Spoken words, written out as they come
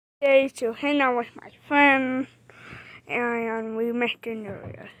Day to hang out with my friend, and we met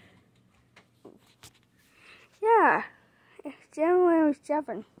dinner. Yeah, it's January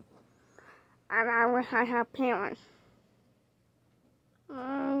 7th, and I wish I had parents.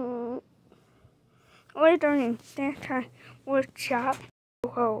 We're doing that time workshop.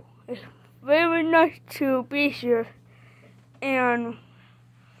 Oh, it's very nice to be here and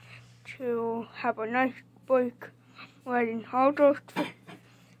to have a nice break writing all those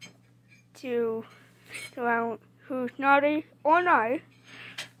to out who's naughty or nice.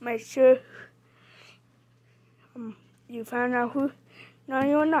 Make sure you find out who's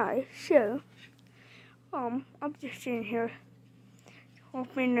naughty or nice. So I'm just sitting here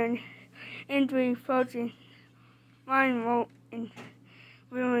hoping that Andrew Frozen mine won't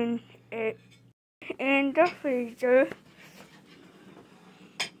ruin it. And the freezer.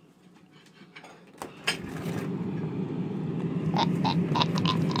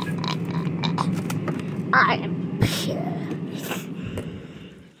 I am pure.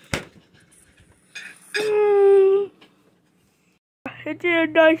 It's a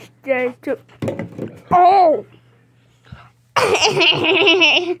nice day to. Oh!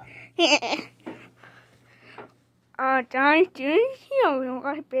 Johnny, do you know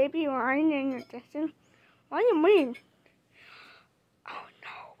like baby lying in your distance? What do you mean? Oh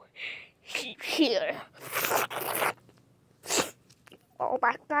no, she's here. Oh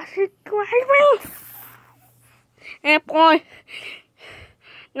my gosh, she's driving. Hey boy,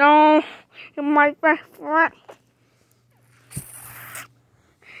 no, you're my best friend.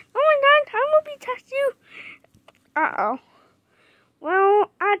 Oh my god, I will be touch you. Uh-oh.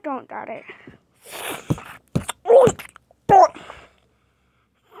 Well, I don't got it.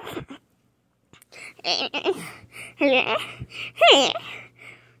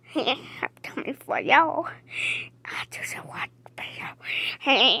 I'm coming for y'all. I just want to be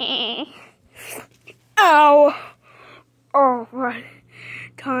Ow! Alright,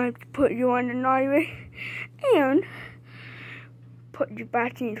 time to put you on the knife and put you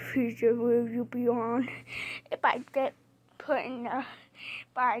back in the freezer where you'll be on. If I get put in the,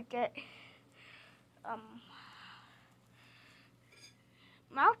 if I get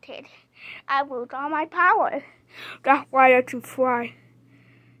melted, I lose all my power. That's why I can fly.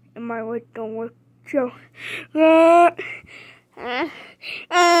 And my legs don't work. So, oh,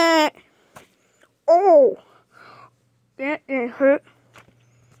 that didn't hurt.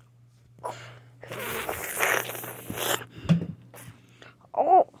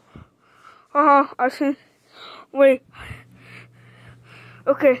 Oh, I see. Wait.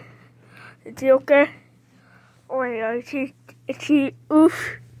 Okay, is he okay? Oh yeah, is he,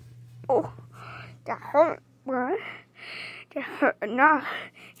 oof. Oh, that hurt, right? That hurt enough.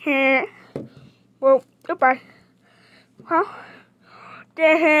 Yeah. Well, goodbye. Well,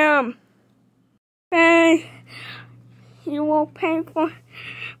 damn. Hey, you won't pay for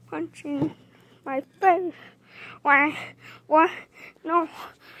punching my face. Why? What? No.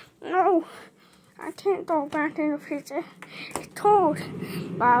 No. I can't go back in the freezer. It's cold.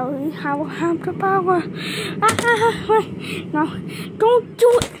 But I will have the power. Wait. No. Don't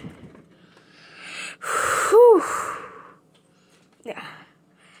do it. Whew. Yeah.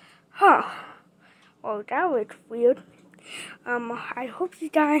 Huh. Well, that was weird. I hope you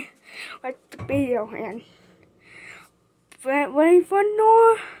guys liked the video and wait for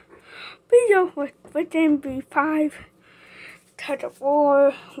more video with MB5 to the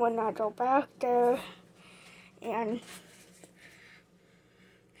floor when I go back there and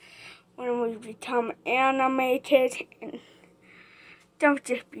when we become animated, and that'll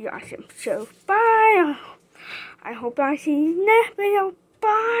just be awesome. So bye. I hope I see you next video.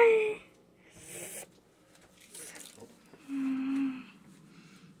 Bye.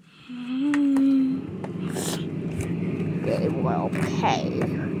 They will pay.